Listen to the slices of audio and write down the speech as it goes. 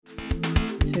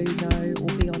to know or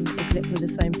be on exactly the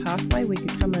same pathway. We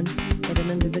could come in at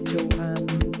an individual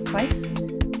place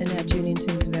in our journey in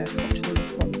terms of our culturally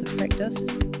responsive practice.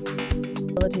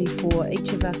 Ability for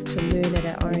each of us to learn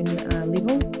at our own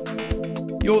level.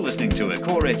 You're listening to a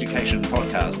Core Education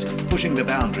podcast, pushing the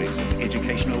boundaries of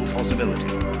educational possibility.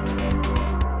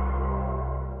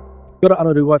 Kia ora,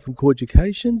 Anaru White from Core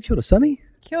Education. Kia ora, Sunny.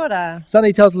 Kia ora.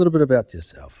 Sunny, tell us a little bit about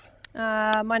yourself.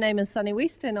 My name is Sunny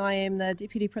West and I am the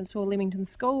Deputy Principal of Leamington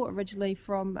School, originally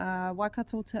from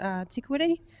Waikato to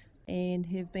Tikawiti, and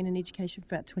have been in education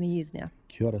for about 20 years now.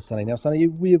 Kia ora, Sunny. Now, Sunny,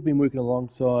 we have been working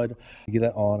alongside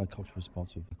together on a culturally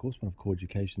responsive course, one of Core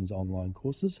Education's online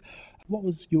courses. What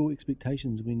was your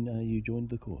expectations when you joined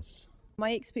the course?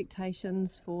 My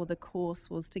expectations for the course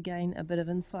was to gain a bit of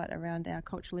insight around our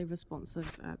culturally responsive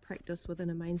practice within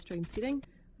a mainstream setting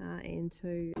and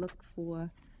to look for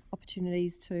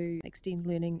opportunities to extend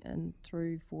learning and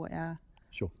through for our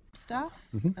staff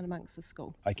and amongst the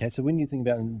school. Okay, so when you think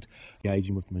about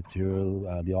engaging with the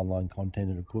material, the online content,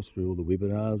 and of course through all the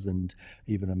webinars and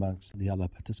even amongst the other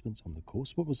participants on the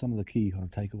course, what were some of the key kind of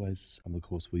takeaways on the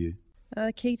course for you?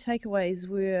 Key takeaways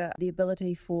were the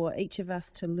ability for each of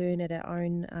us to learn at our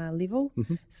own level.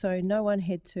 So no one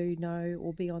had to know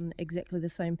or be on exactly the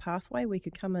same pathway. We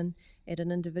could come in at an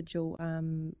individual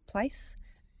place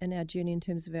in our journey in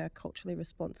terms of our culturally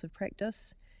responsive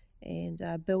practice and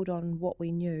build on what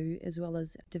we knew, as well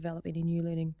as develop any new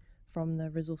learning from the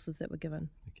resources that were given.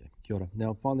 Okay, kia ora.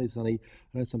 Now finally, Sunny,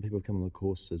 I know some people have come on the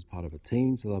course as part of a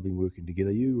team, so they've been working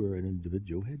together. You were an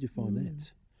individual. How did you find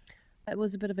that? It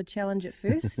was a bit of a challenge at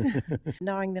first,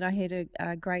 knowing that I had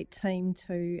a great team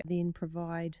to then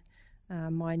provide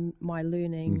my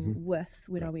learning with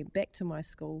when I went back to my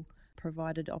school,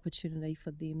 provided opportunity for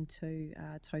them to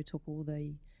took all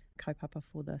the kaupapa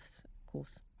for this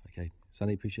course. Okay,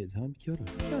 Sunny, appreciate the time. Kia ora.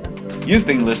 Kia ora. You've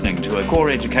been listening to a Core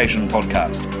Education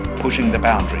podcast, pushing the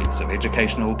boundaries of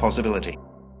educational possibility.